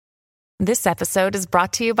This episode is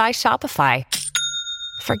brought to you by Shopify.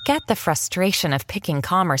 Forget the frustration of picking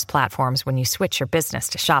commerce platforms when you switch your business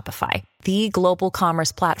to Shopify, the global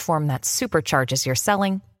commerce platform that supercharges your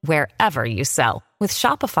selling wherever you sell. With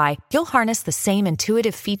Shopify, you'll harness the same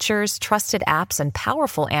intuitive features, trusted apps, and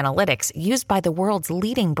powerful analytics used by the world's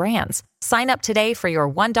leading brands. Sign up today for your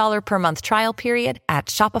 $1 per month trial period at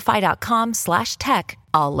shopify.com/tech,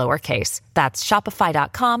 all lowercase. That's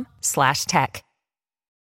shopify.com/tech.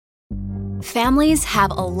 Families have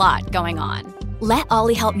a lot going on. Let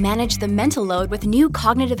Ollie help manage the mental load with new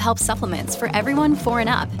cognitive help supplements for everyone 4 and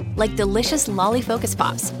up, like delicious Lolly Focus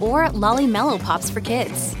Pops or Lolly Mellow Pops for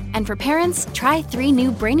kids. And for parents, try 3 new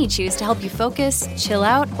Brainy Chews to help you focus, chill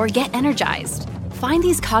out, or get energized. Find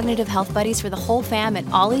these cognitive health buddies for the whole fam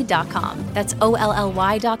at ollie.com. That's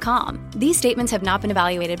OLLY.com. These statements have not been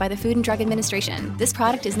evaluated by the Food and Drug Administration. This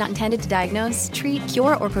product is not intended to diagnose, treat,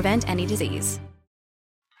 cure, or prevent any disease.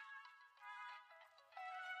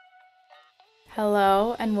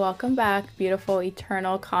 Hello and welcome back, beautiful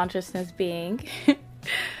eternal consciousness being.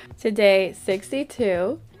 Today,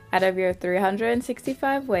 62 out of your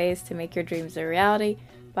 365 ways to make your dreams a reality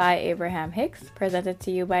by Abraham Hicks, presented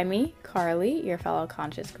to you by me, Carly, your fellow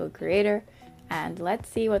conscious co-creator, and let's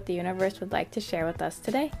see what the universe would like to share with us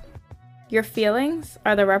today. Your feelings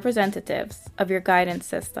are the representatives of your guidance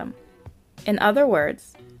system. In other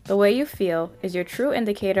words, the way you feel is your true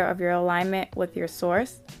indicator of your alignment with your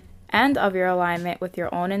source and of your alignment with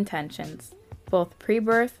your own intentions, both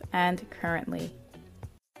pre-birth and currently.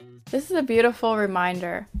 This is a beautiful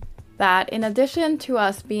reminder that in addition to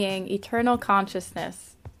us being eternal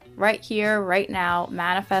consciousness, right here, right now,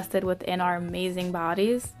 manifested within our amazing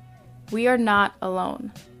bodies, we are not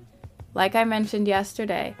alone. Like I mentioned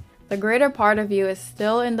yesterday, the greater part of you is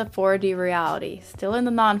still in the 4D reality, still in the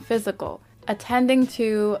non-physical, attending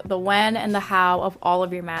to the when and the how of all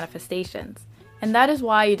of your manifestations. And that is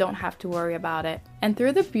why you don't have to worry about it. And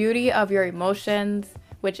through the beauty of your emotions,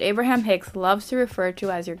 which Abraham Hicks loves to refer to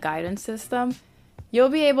as your guidance system, you'll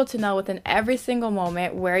be able to know within every single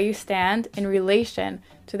moment where you stand in relation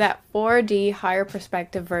to that 4D higher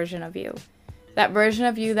perspective version of you. That version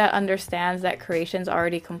of you that understands that creation's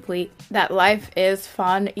already complete, that life is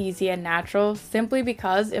fun, easy, and natural, simply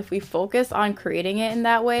because if we focus on creating it in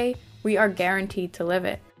that way, we are guaranteed to live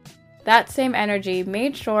it. That same energy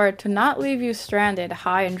made sure to not leave you stranded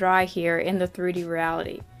high and dry here in the 3D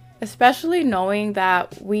reality, especially knowing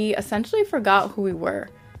that we essentially forgot who we were.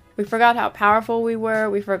 We forgot how powerful we were,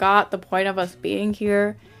 we forgot the point of us being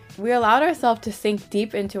here. We allowed ourselves to sink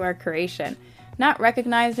deep into our creation, not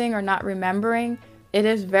recognizing or not remembering. It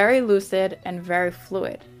is very lucid and very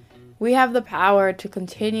fluid. We have the power to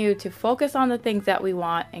continue to focus on the things that we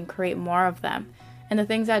want and create more of them, and the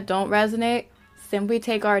things that don't resonate, simply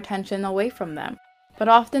take our attention away from them. But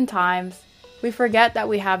oftentimes, we forget that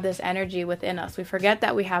we have this energy within us. We forget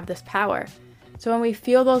that we have this power. So when we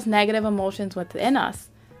feel those negative emotions within us,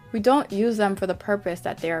 we don't use them for the purpose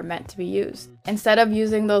that they are meant to be used. Instead of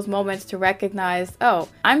using those moments to recognize, oh,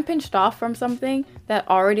 I'm pinched off from something that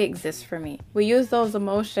already exists for me. We use those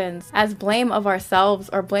emotions as blame of ourselves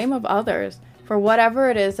or blame of others for whatever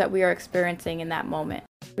it is that we are experiencing in that moment.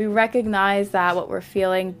 We recognize that what we're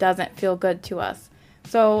feeling doesn't feel good to us.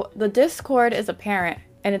 So the discord is apparent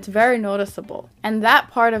and it's very noticeable. And that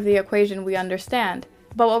part of the equation we understand.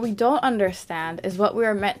 But what we don't understand is what we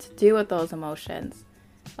are meant to do with those emotions.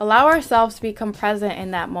 Allow ourselves to become present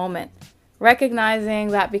in that moment,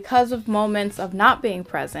 recognizing that because of moments of not being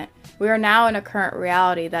present, we are now in a current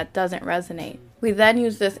reality that doesn't resonate. We then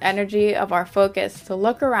use this energy of our focus to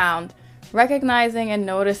look around, recognizing and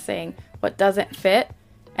noticing what doesn't fit,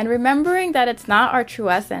 and remembering that it's not our true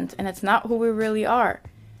essence and it's not who we really are.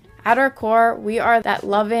 At our core, we are that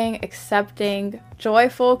loving, accepting,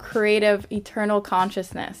 joyful, creative, eternal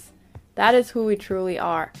consciousness. That is who we truly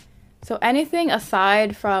are. So anything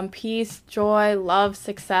aside from peace, joy, love,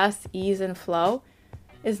 success, ease, and flow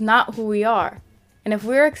is not who we are. And if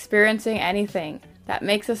we're experiencing anything that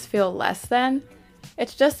makes us feel less than,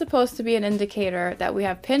 it's just supposed to be an indicator that we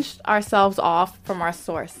have pinched ourselves off from our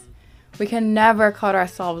source. We can never cut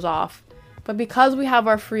ourselves off. But because we have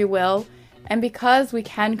our free will, and because we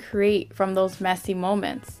can create from those messy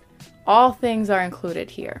moments, all things are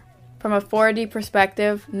included here. From a 4D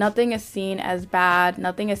perspective, nothing is seen as bad,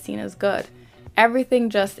 nothing is seen as good. Everything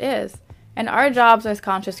just is. And our jobs as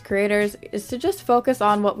conscious creators is to just focus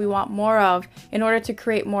on what we want more of in order to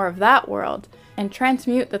create more of that world and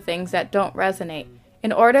transmute the things that don't resonate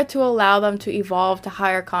in order to allow them to evolve to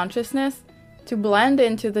higher consciousness, to blend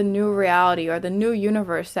into the new reality or the new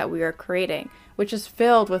universe that we are creating, which is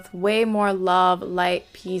filled with way more love, light,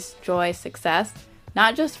 peace, joy, success,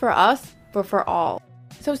 not just for us, but for all.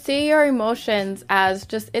 So see your emotions as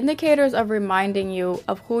just indicators of reminding you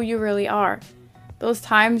of who you really are. Those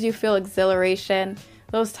times you feel exhilaration,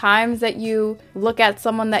 those times that you look at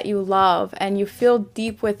someone that you love and you feel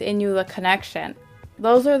deep within you the connection.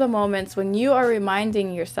 Those are the moments when you are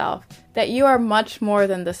reminding yourself that you are much more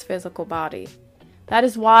than this physical body. That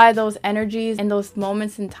is why those energies and those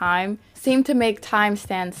moments in time seem to make time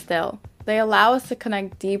stand still. They allow us to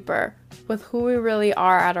connect deeper with who we really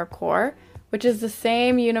are at our core, which is the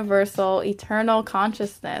same universal, eternal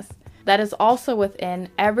consciousness that is also within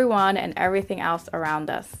everyone and everything else around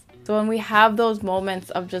us. So when we have those moments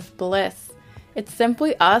of just bliss, it's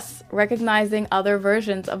simply us recognizing other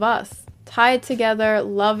versions of us, tied together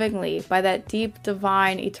lovingly by that deep,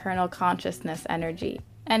 divine, eternal consciousness energy.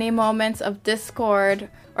 Any moments of discord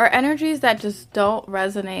or energies that just don't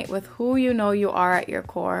resonate with who you know you are at your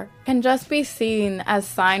core can just be seen as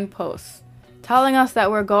signposts, telling us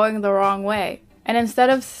that we're going the wrong way. And instead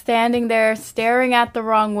of standing there staring at the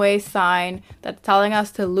wrong way sign that's telling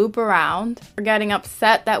us to loop around or getting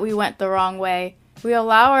upset that we went the wrong way, we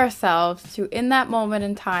allow ourselves to, in that moment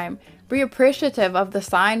in time, be appreciative of the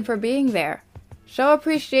sign for being there. Show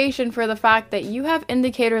appreciation for the fact that you have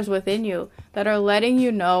indicators within you that are letting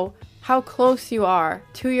you know how close you are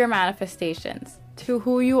to your manifestations, to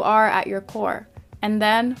who you are at your core. And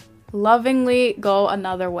then lovingly go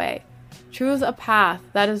another way. Choose a path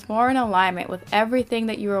that is more in alignment with everything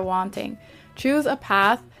that you are wanting. Choose a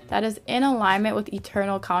path that is in alignment with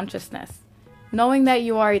eternal consciousness. Knowing that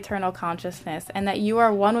you are eternal consciousness and that you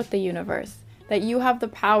are one with the universe, that you have the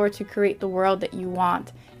power to create the world that you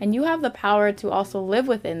want, and you have the power to also live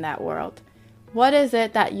within that world. What is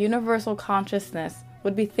it that universal consciousness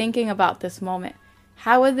would be thinking about this moment?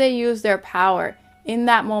 How would they use their power in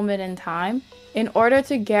that moment in time in order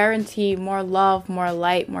to guarantee more love, more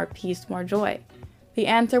light, more peace, more joy? The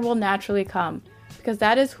answer will naturally come because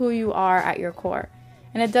that is who you are at your core.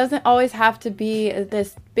 And it doesn't always have to be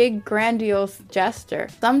this big grandiose gesture.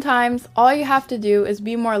 Sometimes all you have to do is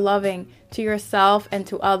be more loving to yourself and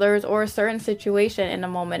to others or a certain situation in a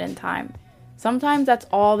moment in time. Sometimes that's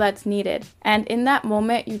all that's needed. And in that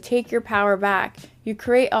moment, you take your power back. You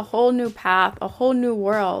create a whole new path, a whole new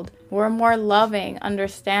world where more loving,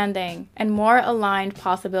 understanding, and more aligned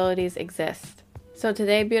possibilities exist. So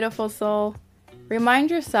today, beautiful soul,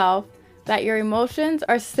 remind yourself that your emotions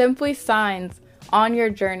are simply signs on your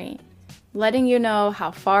journey, letting you know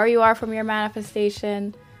how far you are from your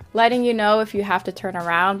manifestation, letting you know if you have to turn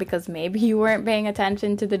around because maybe you weren't paying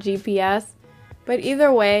attention to the GPS. But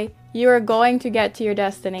either way, you are going to get to your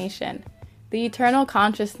destination. The eternal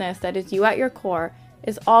consciousness that is you at your core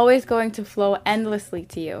is always going to flow endlessly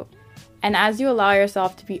to you. And as you allow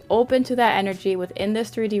yourself to be open to that energy within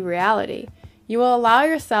this 3D reality, you will allow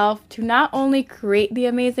yourself to not only create the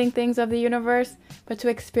amazing things of the universe, but to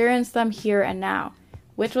experience them here and now,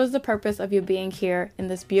 which was the purpose of you being here in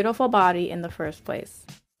this beautiful body in the first place.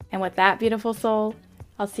 And with that, beautiful soul,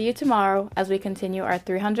 I'll see you tomorrow as we continue our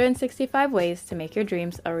 365 ways to make your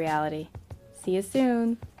dreams a reality. See you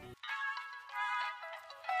soon.